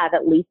try to have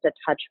at least a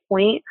touch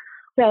point.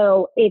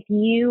 So if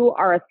you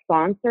are a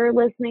sponsor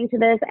listening to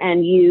this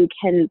and you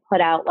can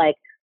put out, like,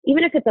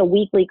 even if it's a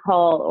weekly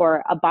call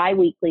or a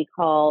bi-weekly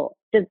call,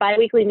 does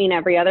bi-weekly mean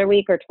every other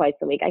week or twice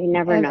a week? I can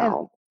never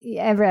know.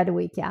 Every other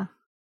week, yeah.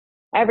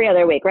 Every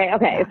other week, right?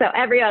 Okay, Yeah. So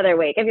every other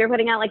week, if you're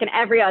putting out like an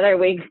every other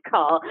week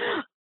call,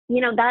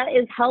 that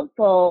is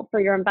helpful for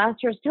your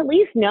investors to at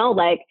least know,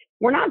 like,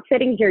 we're not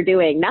sitting here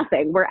doing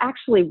nothing. We're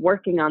actually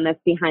working on this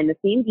behind the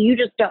scenes. You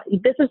just don't,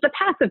 this is the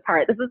passive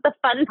part. This is the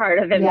fun part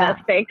of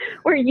investing,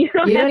 where you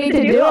don't need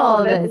to do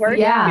all this work.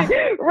 Yeah.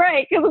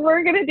 Right. Because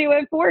we're going to do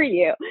it for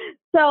you.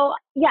 So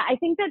yeah, I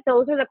think that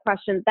those are the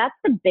questions. That's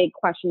the big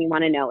question you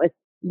want to know is,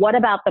 what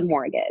about the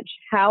mortgage?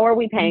 How are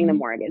we paying the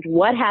mortgage?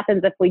 What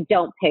happens if we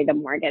don't pay the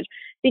mortgage?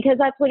 Because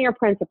that's when your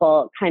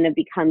principal kind of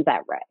becomes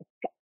at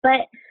risk.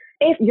 But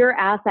if your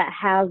asset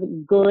has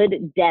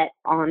good debt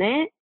on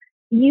it,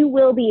 you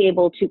will be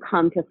able to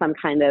come to some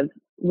kind of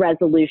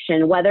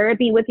resolution, whether it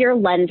be with your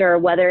lender,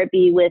 whether it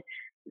be with,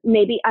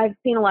 maybe I've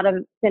seen a lot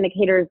of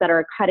syndicators that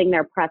are cutting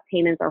their pref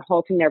payments or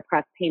halting their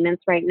pref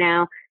payments right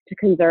now to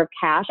conserve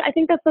cash. I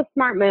think that's a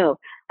smart move.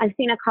 I've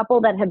seen a couple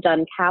that have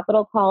done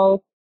capital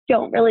calls.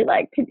 Don't really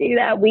like to do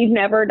that. We've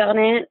never done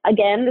it.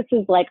 Again, this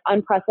is like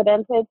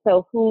unprecedented,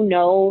 so who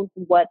knows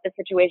what the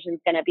situation is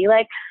going to be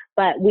like.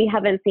 But we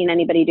haven't seen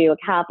anybody do a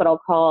capital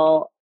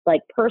call,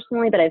 like,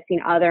 personally, but I've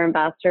seen other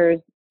investors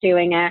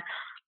doing it.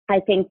 I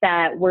think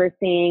that we're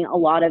seeing a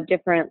lot of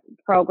different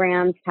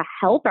programs to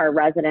help our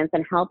residents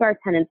and help our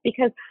tenants,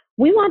 because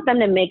we want them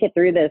to make it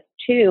through this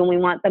too, and we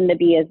want them to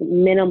be as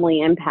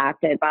minimally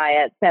impacted by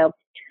it. So,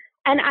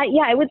 and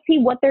I would see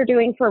what they're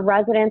doing for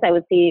residents. I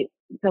would see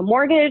the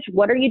mortgage.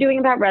 What are you doing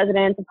about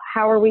residents?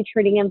 How are we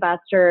treating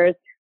investors?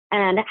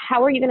 And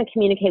how are you going to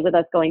communicate with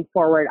us going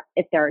forward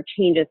if there are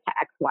changes to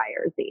X, Y,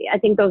 or Z? I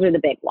think those are the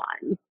big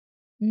ones.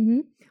 Mm-hmm.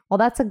 Well,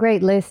 that's a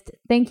great list.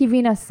 Thank you,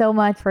 Vina, so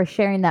much for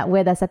sharing that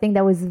with us. I think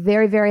that was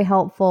very, very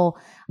helpful,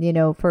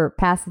 for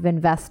passive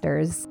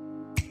investors.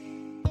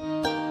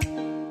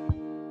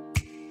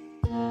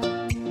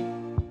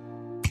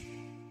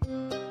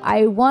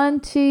 I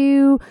want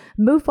to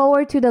move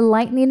forward to the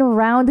lightning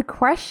round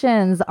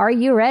questions. Are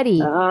you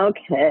ready?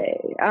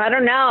 Okay. I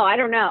don't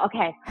know.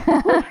 Okay.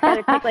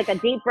 Gotta take like a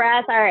deep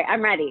breath. All right,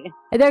 I'm ready.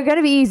 They're going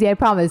to be easy, I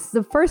promise.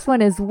 The first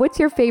one is, what's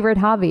your favorite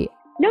hobby?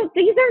 No,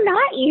 these are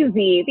not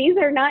easy.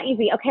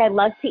 Okay, I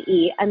love to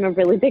eat. I'm a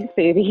really big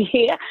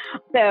foodie.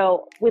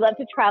 So we love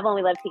to travel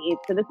and we love to eat.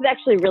 So this is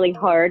actually really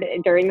hard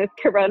during this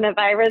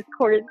coronavirus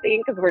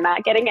quarantine, because we're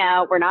not getting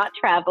out. We're not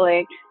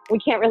traveling. We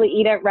can't really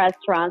eat at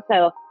restaurants.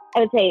 So I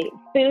would say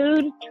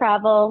food,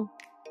 travel,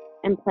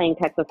 and playing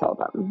Texas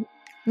Hold'em.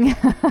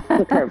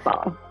 The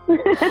curveball.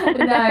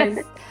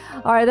 Nice.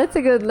 All right, that's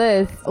a good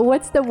list.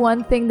 What's the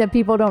one thing that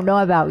people don't know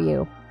about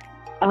you?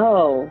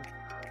 Oh,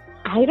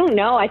 I don't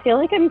know. I feel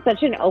like I'm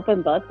such an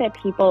open book that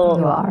people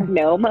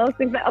know most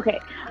things. Okay,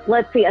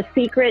 let's see. A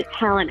secret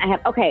talent I have.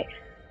 Okay,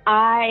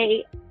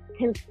 I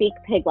can speak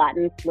Pig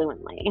Latin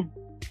fluently.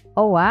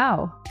 Oh,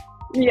 wow.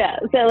 Yeah.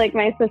 So like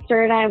my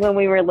sister and I, when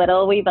we were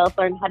little, we both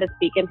learned how to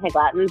speak in Pig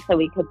Latin so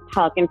we could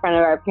talk in front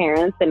of our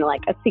parents in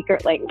like a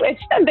secret language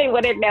and they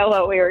wouldn't know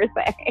what we were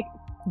saying.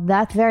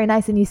 That's very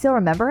nice. And you still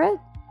remember it?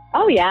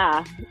 Oh,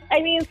 yeah.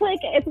 I mean,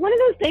 it's one of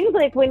those things,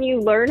 like when you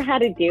learn how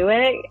to do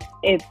it,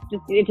 it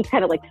just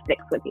kind of like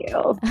sticks with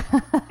you.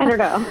 I don't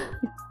know.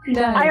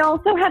 Nice. I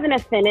also have an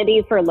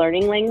affinity for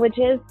learning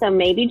languages. So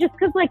maybe just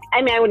because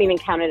I wouldn't even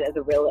count it as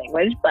a real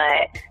language,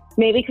 but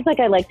maybe because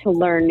I like to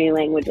learn new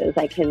languages,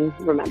 I can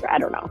remember. I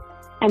don't know.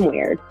 I'm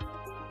weird.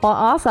 Well,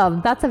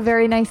 awesome. That's a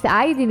very nice,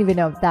 I didn't even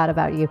know that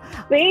about you.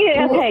 See?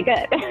 Okay,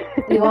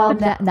 good. Well,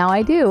 now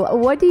I do.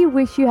 What do you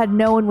wish you had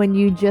known when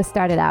you just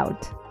started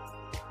out?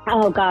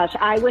 Oh gosh,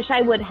 I wish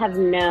I would have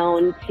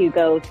known to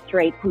go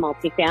straight to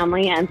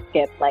multifamily and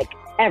skip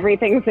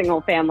everything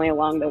single family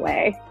along the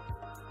way.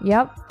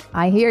 Yep.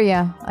 I hear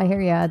you.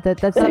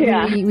 That's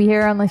something we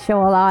hear on the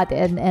show a lot,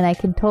 and I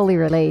can totally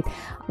relate.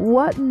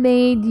 What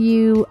made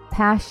you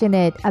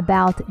passionate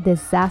about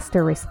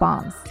disaster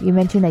response? You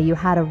mentioned that you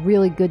had a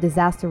really good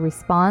disaster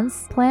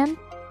response plan.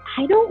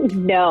 I don't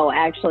know,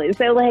 actually.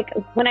 So like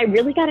when I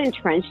really got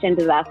entrenched in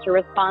disaster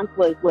response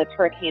was with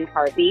Hurricane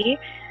Harvey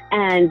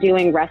and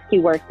doing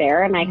rescue work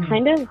there. And I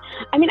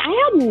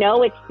had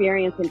no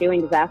experience in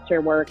doing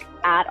disaster work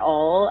at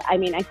all. I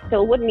mean, I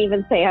still wouldn't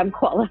even say I'm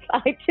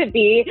qualified to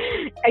be,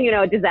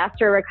 a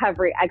disaster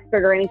recovery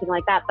expert or anything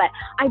like that. But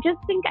I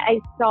just think I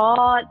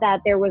saw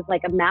that there was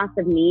like a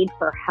massive need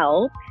for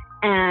help.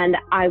 And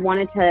I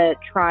wanted to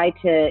try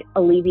to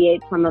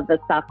alleviate some of the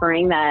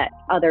suffering that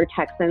other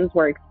Texans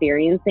were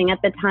experiencing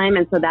at the time.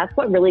 And so that's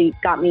what really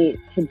got me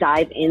to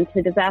dive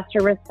into disaster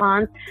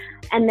response.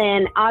 And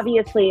then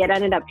obviously it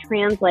ended up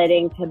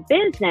translating to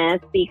business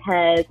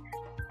because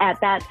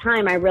at that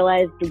time I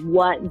realized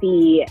what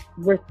the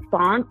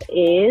response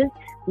is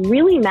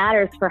really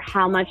matters for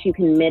how much you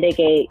can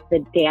mitigate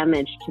the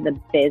damage to the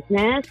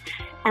business.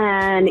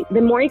 And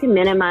the more you can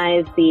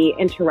minimize the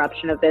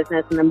interruption of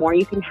business and the more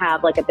you can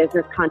have like a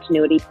business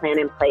continuity plan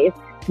in place,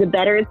 the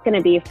better it's going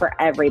to be for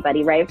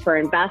everybody, right? For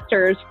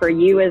investors, for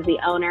you as the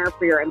owner,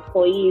 for your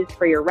employees,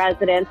 for your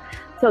residents.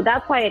 So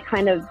that's why it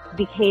kind of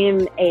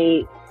became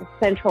a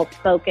central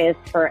focus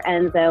for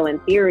Enzo and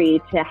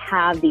Theory to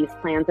have these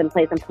plans in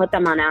place and put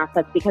them on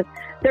assets because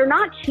they're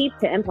not cheap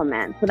to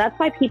implement. So that's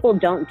why people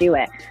don't do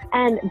it.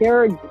 And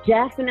they're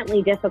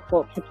definitely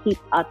difficult to keep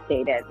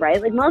updated,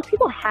 right? Like most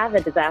people have a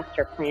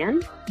disaster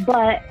plan,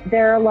 but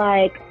they're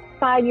like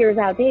 5 years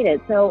outdated.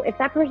 So if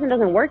that person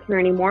doesn't work here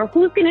anymore,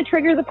 who's going to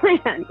trigger the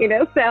plan?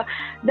 So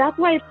that's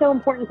why it's so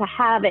important to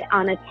have it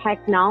on a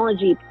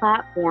technology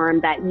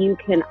platform that you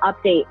can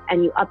update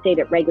and you update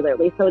it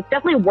regularly. So it's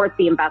definitely worth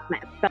the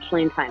investment,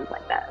 especially in times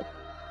like this.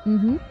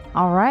 Mm-hmm.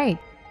 All right.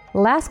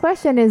 Last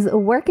question is,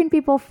 where can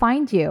people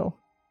find you?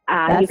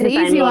 You can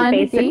find me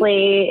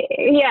basically,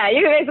 you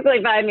can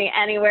basically find me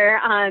anywhere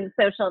on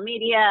social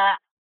media.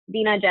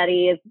 Vina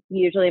Jetty is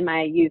usually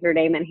my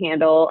username and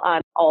handle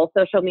on all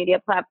social media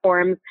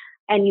platforms.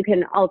 And you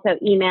can also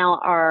email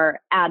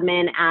our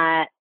admin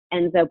at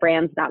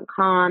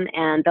enzobrands.com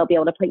and they'll be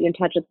able to put you in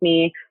touch with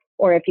me.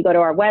 Or if you go to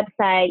our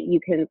website, you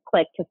can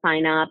click to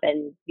sign up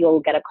and you'll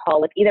get a call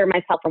with either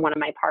myself or one of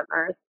my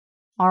partners.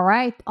 All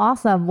right.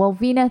 Awesome. Well,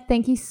 Vina,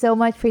 thank you so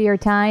much for your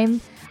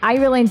time. I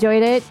really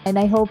enjoyed it. And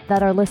I hope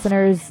that our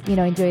listeners,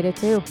 enjoyed it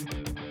too.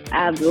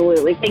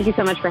 Absolutely. Thank you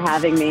so much for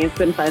having me. It's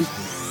been fun.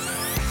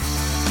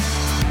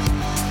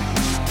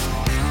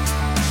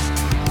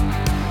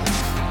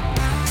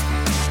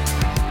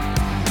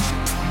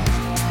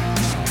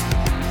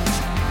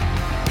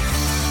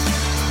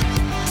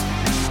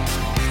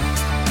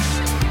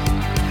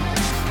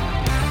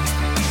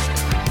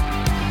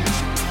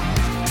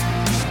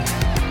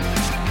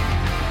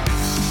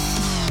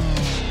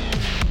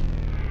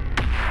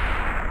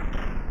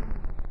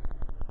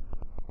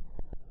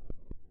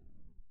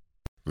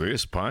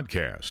 This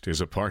podcast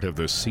is a part of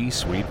the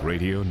C-Suite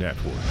Radio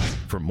Network.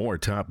 For more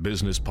top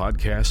business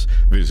podcasts,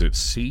 visit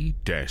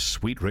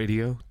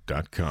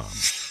c-suiteradio.com.